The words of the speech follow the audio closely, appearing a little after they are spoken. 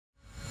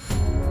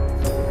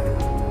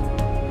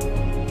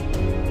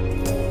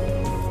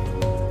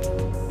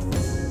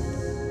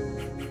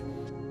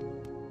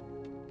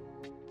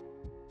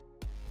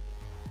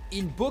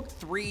In Book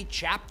 3,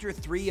 Chapter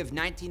 3 of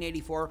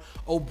 1984,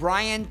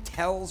 O'Brien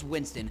tells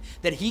Winston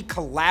that he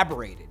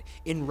collaborated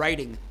in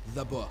writing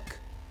the book.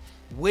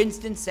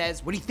 Winston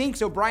says what he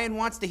thinks O'Brien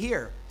wants to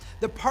hear.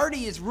 The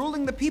party is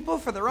ruling the people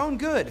for their own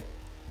good.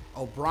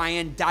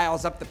 O'Brien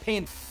dials up the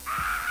pain.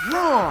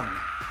 Wrong!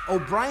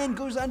 O'Brien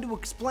goes on to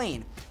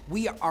explain,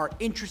 we are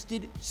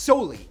interested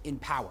solely in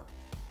power.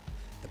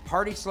 The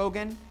party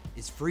slogan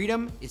is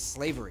freedom is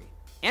slavery,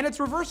 and it's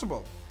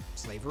reversible.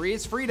 Slavery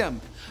is freedom.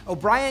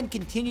 O'Brien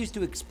continues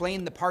to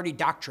explain the party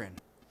doctrine.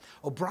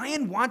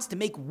 O'Brien wants to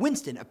make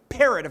Winston a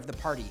parrot of the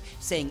party,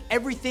 saying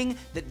everything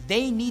that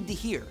they need to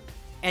hear,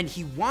 and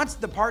he wants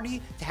the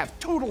party to have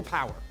total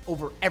power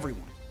over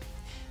everyone.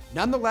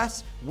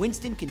 Nonetheless,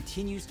 Winston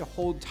continues to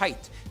hold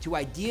tight to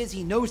ideas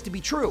he knows to be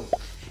true.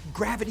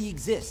 Gravity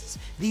exists.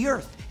 The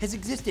Earth has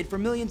existed for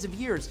millions of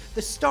years.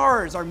 The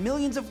stars are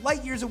millions of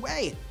light years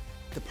away.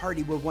 The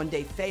party will one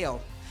day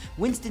fail.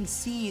 Winston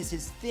sees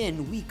his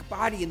thin, weak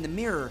body in the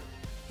mirror.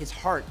 His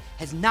heart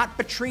has not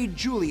betrayed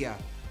Julia.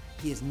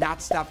 He has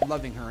not stopped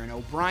loving her, and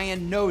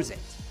O'Brien knows it.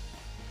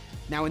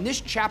 Now, in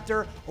this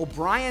chapter,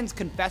 O'Brien's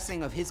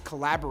confessing of his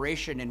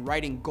collaboration in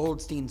writing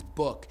Goldstein's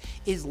book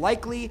is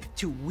likely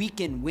to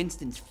weaken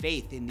Winston's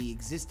faith in the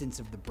existence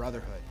of the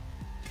Brotherhood.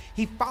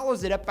 He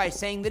follows it up by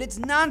saying that it's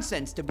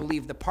nonsense to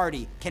believe the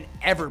party can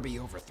ever be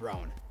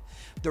overthrown.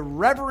 The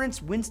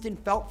reverence Winston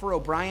felt for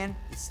O'Brien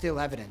is still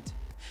evident.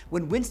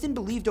 When Winston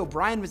believed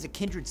O'Brien was a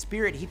kindred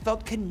spirit, he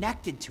felt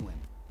connected to him.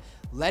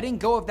 Letting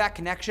go of that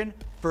connection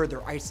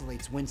further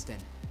isolates Winston.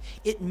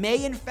 It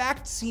may in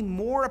fact seem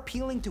more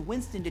appealing to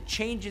Winston to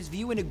change his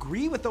view and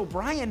agree with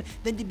O'Brien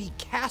than to be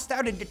cast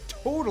out into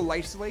total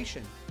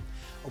isolation.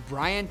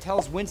 O'Brien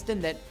tells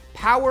Winston that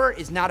power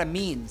is not a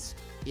means,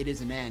 it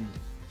is an end.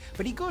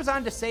 But he goes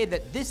on to say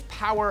that this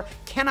power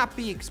cannot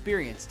be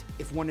experienced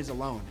if one is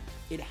alone.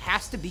 It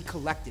has to be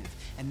collective,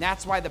 and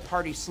that's why the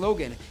party's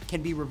slogan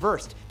can be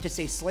reversed to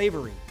say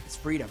slavery is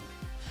freedom.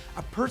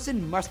 A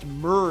person must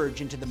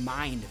merge into the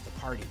mind of the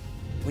party.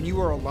 When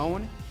you are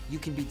alone, you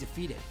can be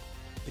defeated.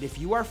 But if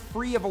you are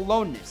free of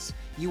aloneness,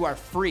 you are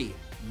free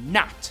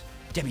not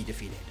to be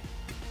defeated.